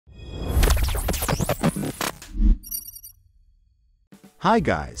Hi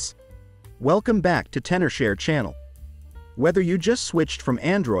guys! Welcome back to Tenorshare channel. Whether you just switched from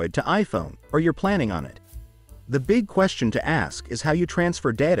Android to iPhone or you're planning on it, the big question to ask is how you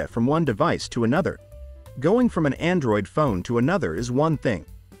transfer data from one device to another. Going from an Android phone to another is one thing.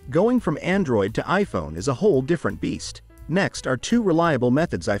 Going from Android to iPhone is a whole different beast. Next are two reliable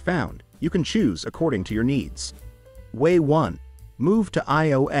methods I found. You can choose according to your needs. Way 1. Move to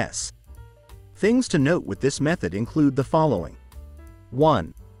iOS. Things to note with this method include the following.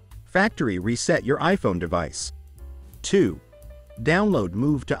 1. Factory reset your iPhone device. 2. Download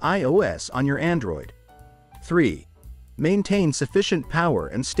Move to iOS on your Android. 3. Maintain sufficient power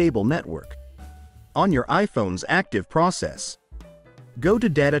and stable network. On your iPhone's active process, go to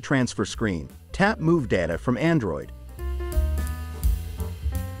Data Transfer screen, tap Move Data from Android.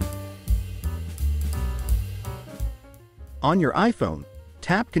 On your iPhone,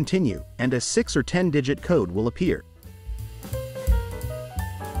 tap Continue and a 6 or 10-digit code will appear.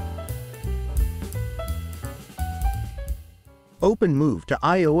 Open Move to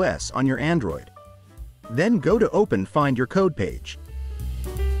iOS on your Android. Then go to Open Find Your Code page.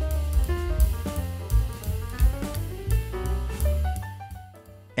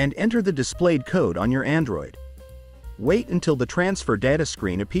 And enter the displayed code on your Android. Wait until the transfer data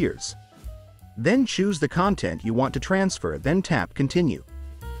screen appears. Then choose the content you want to transfer, then tap Continue.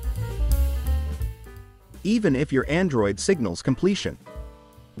 Even if your Android signals completion,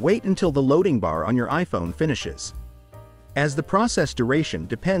 wait until the loading bar on your iPhone finishes, as the process duration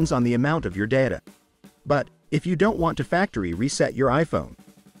depends on the amount of your data. But if you don't want to factory reset your iPhone,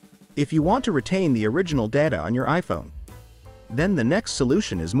 if you want to retain the original data on your iPhone, then the next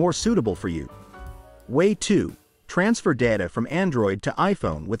solution is more suitable for you. Way 2. Transfer data from Android to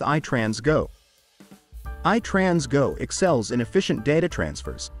iPhone with iTransGo. iTransGo excels in efficient data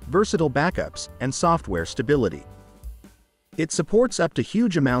transfers, versatile backups, and software stability. It supports up to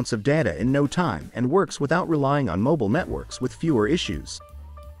huge amounts of data in no time and works without relying on mobile networks with fewer issues.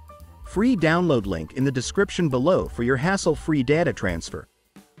 Free download link in the description below for your hassle-free data transfer.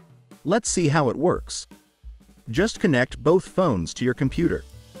 Let's see how it works. Just connect both phones to your computer.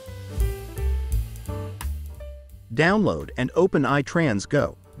 Download and open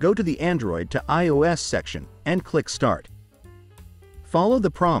iTransGo. Go to the Android to iOS section and click Start. Follow the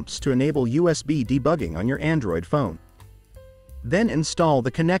prompts to enable USB debugging on your Android phone. Then install the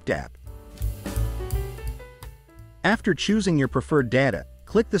Connect app. After choosing your preferred data,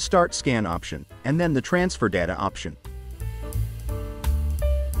 click the Start Scan option and then the Transfer Data option.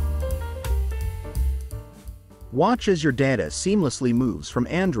 Watch as your data seamlessly moves from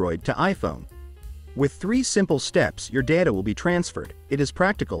Android to iPhone. With 3 simple steps, your data will be transferred. It is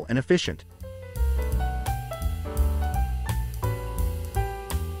practical and efficient.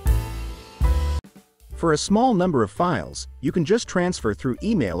 For a small number of files, you can just transfer through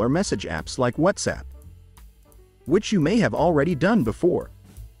email or message apps like WhatsApp, which you may have already done before.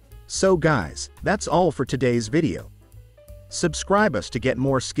 So guys, that's all for today's video. Subscribe us to get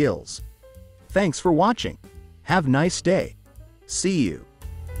more skills. Thanks for watching. Have a nice day. See you.